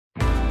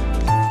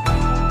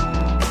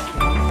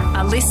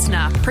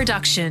listener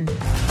production.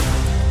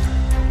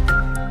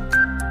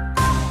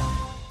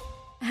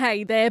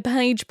 Hey there,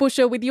 Paige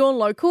Busher with your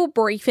local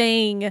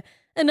briefing.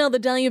 Another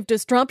day of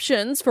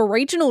disruptions for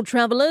regional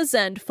travellers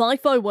and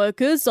FIFO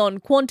workers on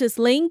Qantas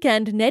Link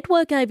and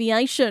Network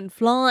Aviation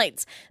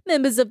flights.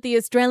 Members of the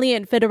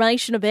Australian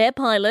Federation of Air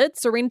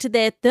Pilots are into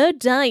their third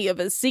day of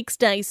a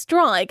 6-day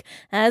strike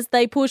as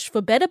they push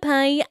for better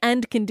pay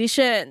and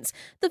conditions.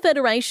 The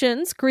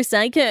Federation's Chris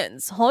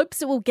Akins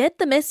hopes it will get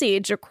the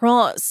message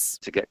across.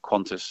 To get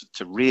Qantas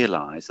to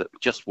realise that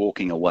just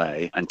walking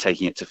away and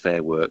taking it to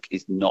Fair Work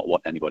is not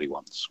what anybody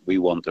wants. We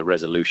want a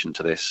resolution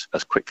to this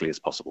as quickly as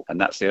possible. And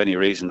that's the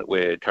only reason that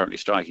we're currently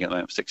striking at the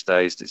moment for 6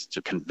 days, is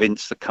to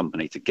convince the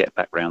company to get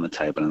back round the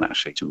table and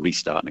actually to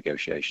restart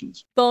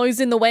negotiations. Those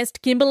in the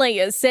West Kimberley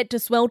are set to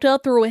swelter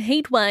through a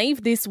heat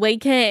wave this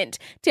weekend.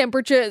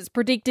 Temperatures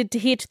predicted to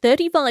hit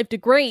 35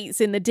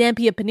 degrees in the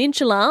Dampier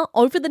Peninsula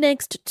over the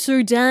next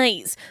 2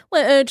 days.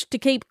 We're urged to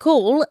keep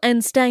cool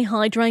and stay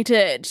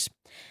hydrated.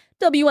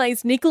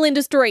 WA's nickel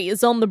industry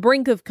is on the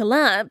brink of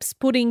collapse,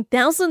 putting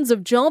thousands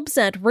of jobs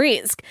at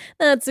risk.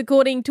 That's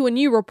according to a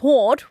new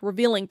report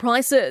revealing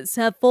prices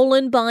have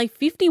fallen by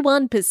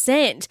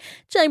 51%.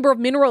 Chamber of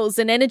Minerals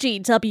and Energy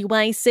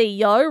WA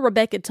CEO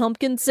Rebecca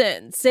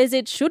Tompkinson says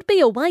it should be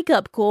a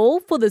wake-up call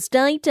for the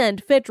state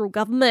and federal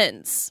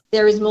governments.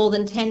 There is more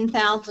than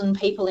 10,000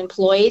 people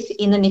employed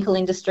in the nickel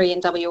industry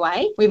in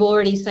WA. We've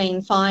already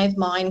seen 5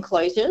 mine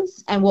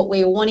closures, and what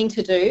we're wanting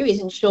to do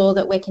is ensure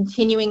that we're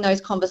continuing those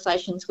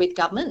conversations with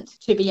government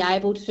to be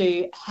able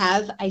to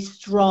have a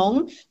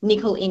strong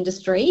nickel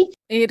industry.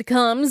 It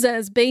comes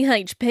as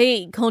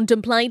BHP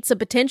contemplates a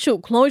potential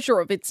closure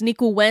of its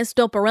Nickel West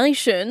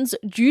operations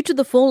due to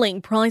the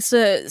falling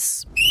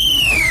prices.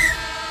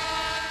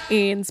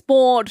 In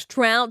sport,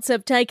 Trouts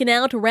have taken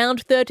out a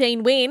round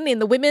 13 win in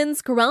the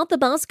women's Karratha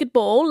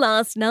basketball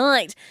last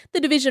night. The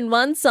Division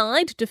 1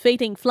 side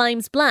defeating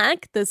Flames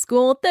Black, the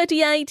score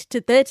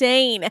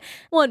 38-13.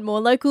 Want more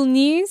local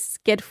news?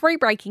 Get free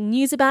breaking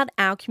news about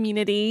our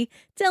community.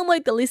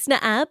 Download the Listener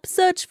app,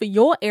 search for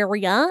your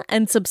area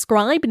and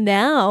subscribe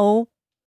now.